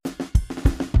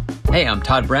Hey, I'm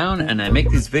Todd Brown, and I make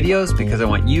these videos because I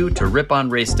want you to rip on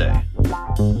race day.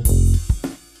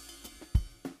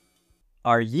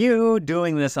 Are you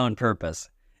doing this on purpose?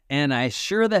 And I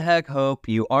sure the heck hope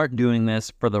you aren't doing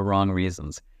this for the wrong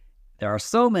reasons. There are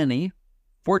so many.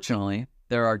 Fortunately,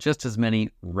 there are just as many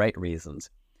right reasons.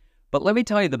 But let me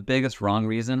tell you the biggest wrong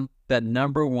reason, that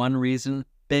number one reason,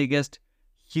 biggest,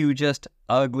 hugest,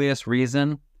 ugliest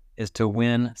reason is to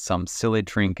win some silly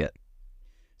trinket.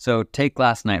 So take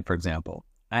last night, for example.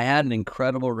 I had an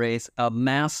incredible race, a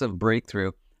massive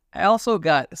breakthrough. I also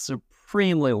got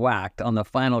supremely whacked on the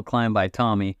final climb by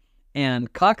Tommy,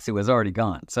 and Coxie was already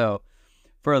gone. So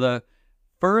for the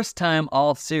first time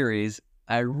all series,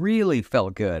 I really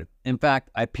felt good. In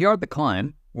fact, I PR'd the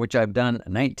climb, which I've done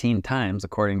 19 times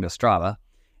according to Strava,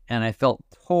 and I felt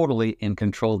totally in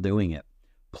control doing it.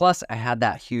 Plus, I had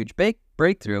that huge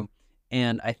breakthrough,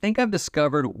 and I think I've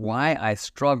discovered why I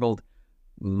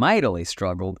mightily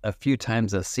struggled a few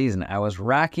times this season. I was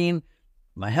racking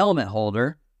my helmet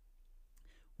holder.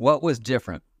 What was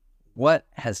different? What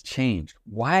has changed?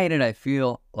 Why did I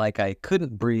feel like I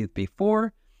couldn't breathe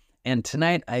before? And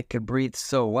tonight I could breathe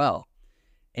so well.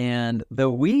 And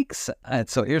the weeks,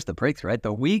 so here's the breakthrough, right?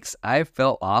 The weeks I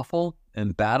felt awful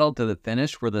and battled to the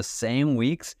finish were the same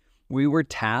weeks we were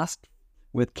tasked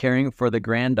with caring for the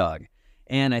grand dog.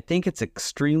 And I think it's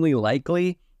extremely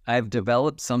likely I've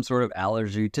developed some sort of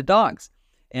allergy to dogs.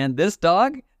 And this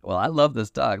dog, well, I love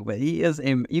this dog, but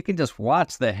you can just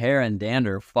watch the hair and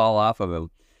dander fall off of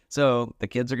him. So the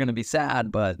kids are going to be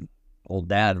sad, but old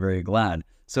dad very glad.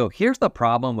 So here's the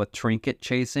problem with trinket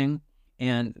chasing.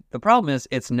 And the problem is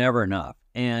it's never enough.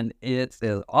 And it's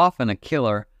often a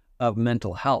killer of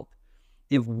mental health.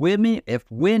 If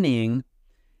winning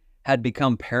had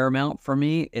become paramount for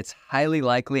me, it's highly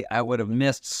likely I would have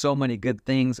missed so many good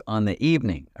things on the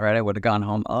evening. All right, I would have gone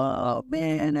home, oh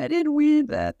man, I didn't win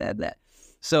that.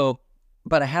 So,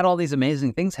 but I had all these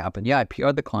amazing things happen. Yeah, I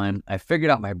PR'd the climb. I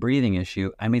figured out my breathing issue.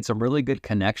 I made some really good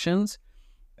connections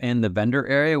in the vendor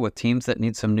area with teams that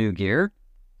need some new gear.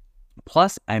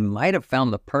 Plus, I might have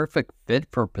found the perfect fit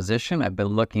for a position I've been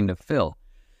looking to fill.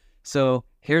 So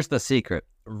here's the secret.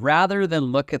 Rather than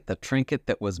look at the trinket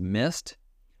that was missed,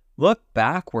 look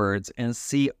backwards and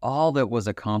see all that was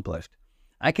accomplished.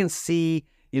 I can see,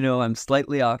 I'm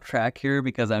slightly off track here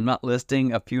because I'm not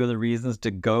listing a few of the reasons to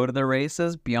go to the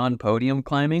races beyond podium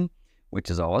climbing,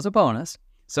 which is always a bonus.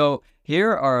 So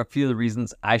here are a few of the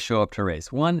reasons I show up to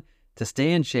race. One, to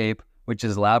stay in shape, which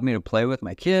has allowed me to play with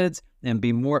my kids and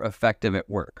be more effective at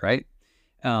work, right?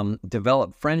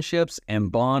 Develop friendships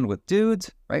and bond with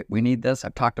dudes, right? We need this.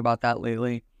 I've talked about that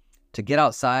lately. To get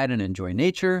outside and enjoy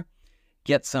nature.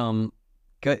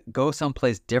 Go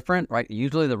someplace different, right?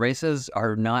 Usually the races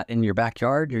are not in your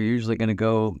backyard. You're usually going to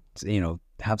go,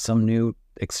 have some new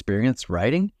experience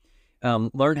riding.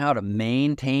 Learn how to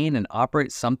maintain and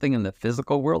operate something in the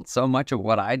physical world. So much of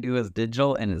what I do is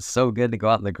digital, and it's so good to go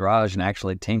out in the garage and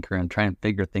actually tinker and try and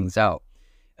figure things out.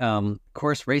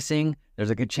 Course racing,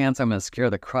 there's a good chance I'm going to scare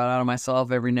the crud out of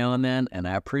myself every now and then, and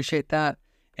I appreciate that.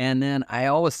 And then I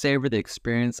always savor the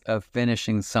experience of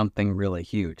finishing something really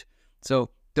huge.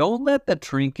 So don't let the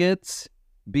trinkets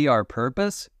be our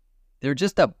purpose. They're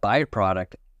just a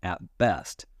byproduct at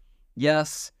best.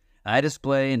 Yes, I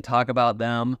display and talk about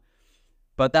them,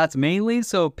 but that's mainly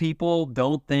so people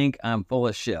don't think I'm full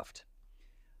of shit.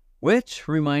 Which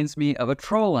reminds me of a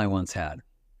troll I once had.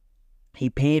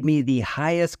 He paid me the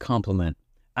highest compliment.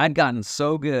 I'd gotten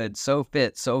so good, so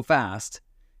fit, so fast.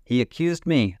 He accused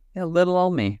me, little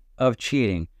old me, of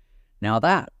cheating. Now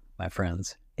that, my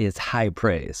friends, is high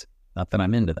praise. Not that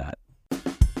I'm into that.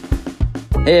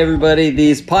 Hey everybody,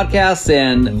 these podcasts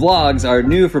and vlogs are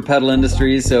new for Pedal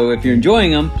Industries, so if you're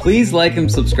enjoying them, please like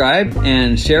and subscribe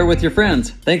and share with your friends.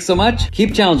 Thanks so much.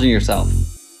 Keep challenging yourself.